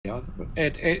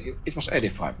It was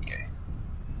 85k.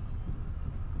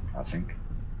 I think.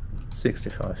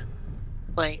 65.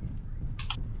 Wait.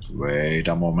 Wait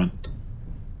a moment.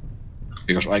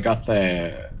 Because I got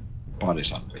the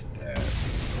partisan with the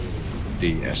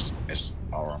DSS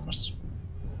arms.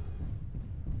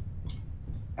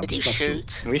 Did he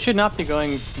shoot? We should not be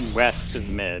going west of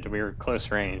mid. We were close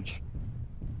range.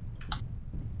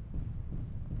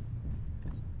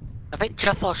 I think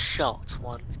Jeffos shot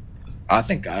once. I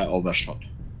think I overshot.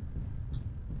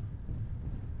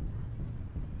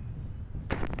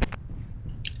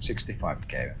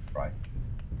 $65k, right?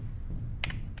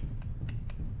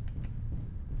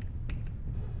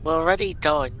 We're already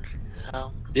done.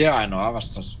 Yeah, I know. I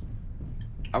was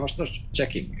just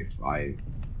checking if I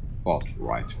bought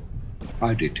right.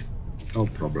 I did. No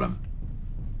problem.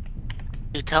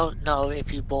 You don't know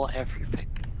if you bought everything.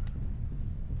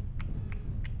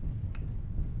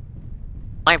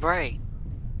 My brain.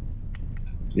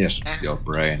 Yes, your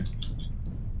brain.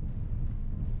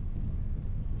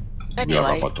 Anyway, We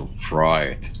are about to fry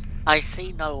it. I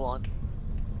see no one.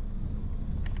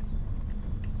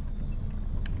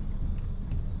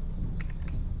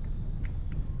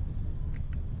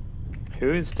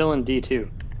 Who is still in D2?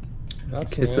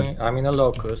 That's It's me. I'm in a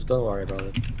locus, don't worry about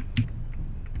it.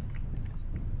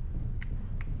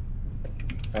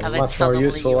 And I'm then much more suddenly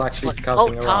useful you actually explode.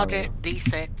 scouting around. Target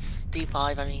D6,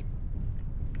 D5, I mean.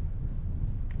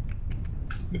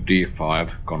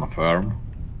 D5, confirm.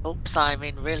 Oops, I'm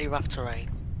in really rough terrain.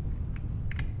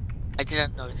 I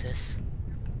didn't notice.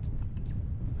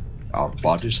 Our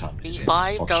partisan is in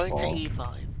E5 going to Foxfall.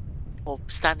 E5. Or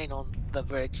standing on the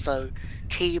bridge, so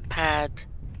keypad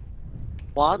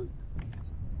 1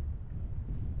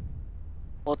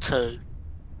 or 2.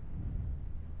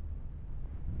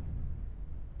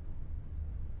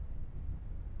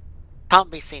 Can't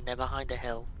be seen, they're behind a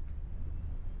hill.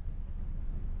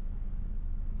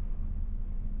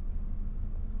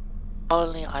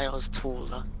 Only I was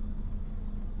taller.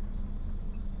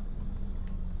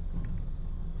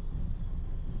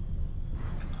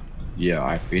 Yeah,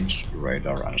 I pinched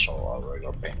radar and saw a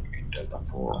radar ping in Delta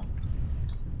 4.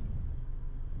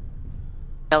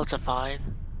 Delta 5.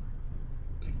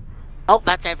 Oh,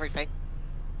 that's everything.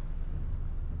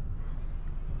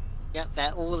 Yep,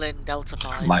 they're all in Delta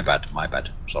 5. My bad,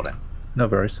 sorry. No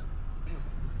worries.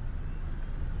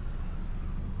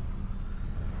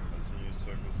 Continue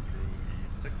circle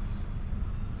through E6.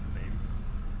 Maybe.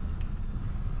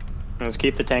 Let's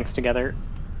keep the tanks together.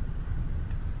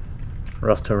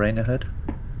 Rough terrain ahead.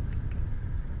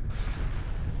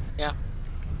 Yeah.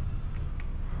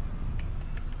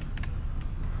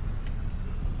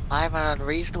 I'm an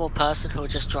unreasonable person who will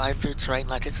just drive through terrain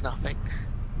like it's nothing.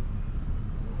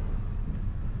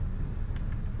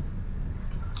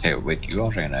 Hey, wait, you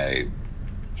are in a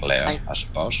flare, I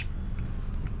suppose.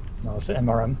 No, it's the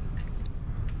MRM.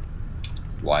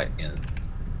 Why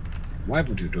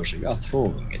would you do so? You are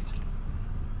throwing it.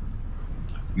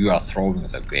 You are throwing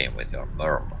the game with your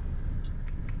merm.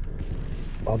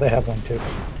 Well, they have one too.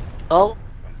 Oh,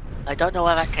 I don't know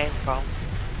where that came from.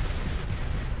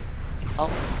 Oh,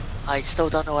 I still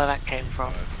don't know where that came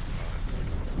from.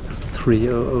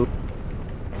 300.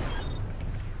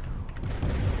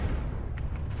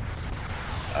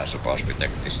 I suppose we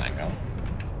take this angle.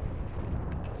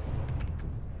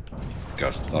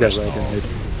 Because there Yeah, is right, no... mid.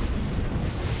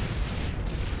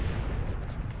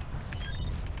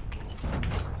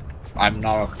 I'm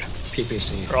knocked.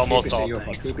 PPC. We're almost PPC all UFOs,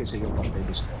 tanks. PPC UFOs,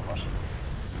 PPC UFOs.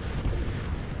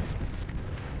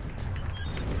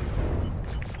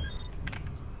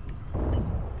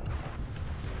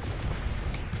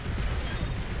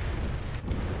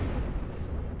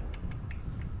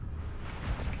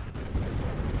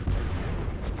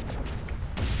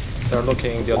 They're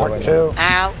looking the other way Mark now. 2.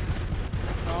 Ow!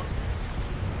 Oh,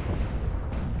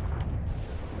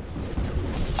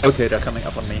 Okay, they're coming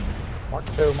up on me. Mark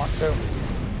 2, Mark 2.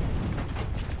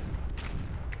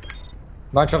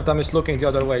 Bunch of them is looking the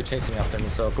other way, chasing after me,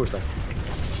 so push them.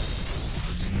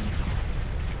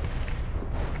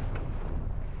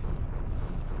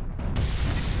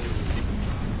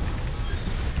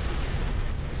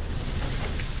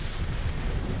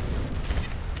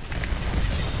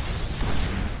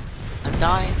 I'm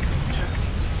dying.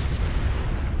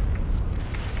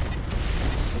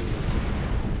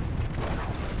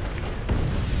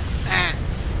 Ah,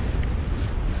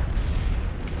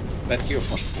 Let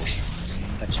UFOs push.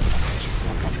 That's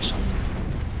my partisan.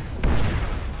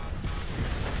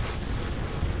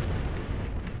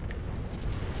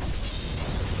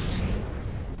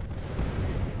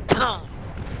 come.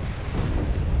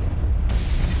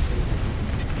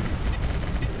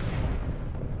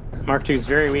 Mark II is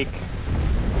very weak.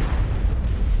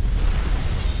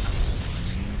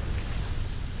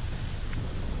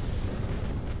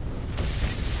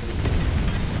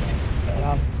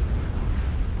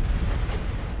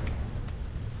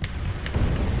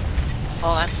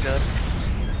 Oh, that's good.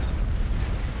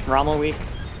 Rommel weak.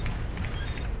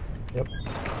 Yep.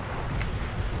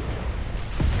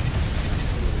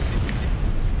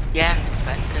 Yeah,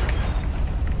 expected.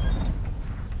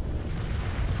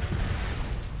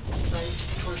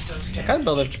 I can't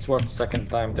believe it's worth the second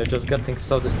time. They're just getting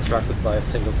so distracted by a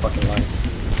single fucking line.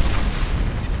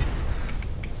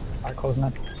 Alright, closing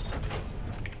in.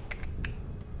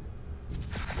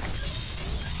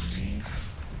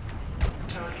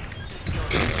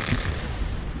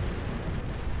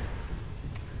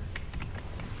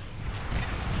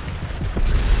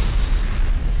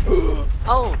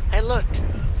 Oh, hey look.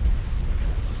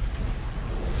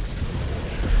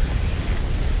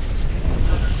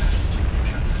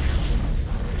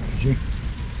 GG.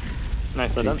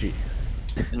 Nice done. GG.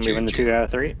 And we win the 2 out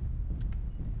of 3.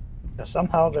 Yeah,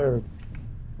 somehow their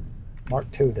Mark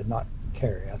II did not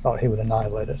carry. I thought he would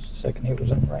annihilate us the second he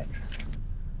was in range.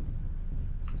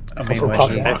 I Also mean, top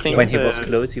when, down. I think when he was the-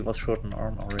 close, he was short on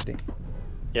arm already.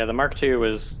 Yeah, the Mark II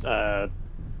was,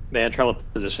 they had trouble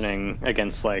positioning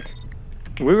against, like,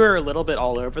 we were a little bit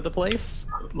all over the place,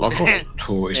 Locust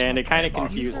 2 is and not it kind of my mark.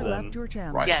 confused User them. left your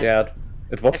channel. Right. Yeah. Yeah,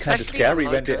 it was kind of Especially scary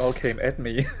on when they all Lotus. came at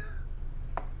me.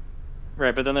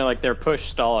 Right, but then they're like, their push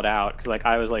stalled out, because, like,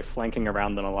 I was, like, flanking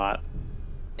around them a lot.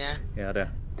 Yeah. Yeah,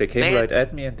 they came They- right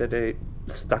at me and then they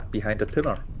stuck behind a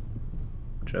pillar.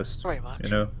 Just, Very much. you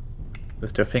know,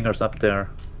 with their fingers up their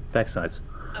backsides.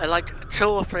 Like 2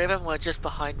 or 3 of them were just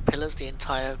behind pillars the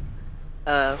entire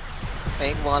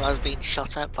thing while I was being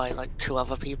shot at by like 2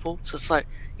 other people. So it's like,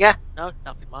 yeah, no,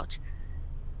 nothing much.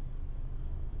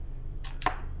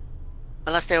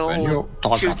 Unless they were When all you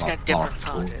talk shooting about at different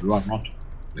Mark II, targets. you are not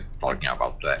talking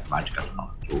about the magical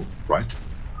Mark II, right?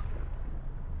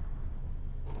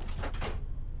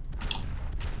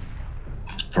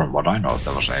 From what I know,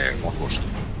 there was a Locust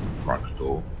Mark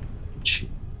II.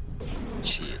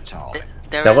 Charlie.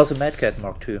 There was a Mad Cat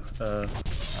Mark II.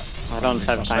 I don't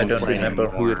have I time don't to play remember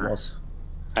who it anymore. was.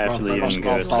 I have to Well, leave and there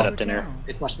go was set no up dinner.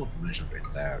 It was not mentioned in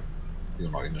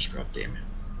the, in the squad team.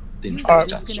 Team User chat,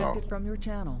 so disconnected from your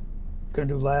channel. Gonna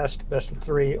do last, best of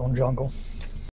 3 on jungle.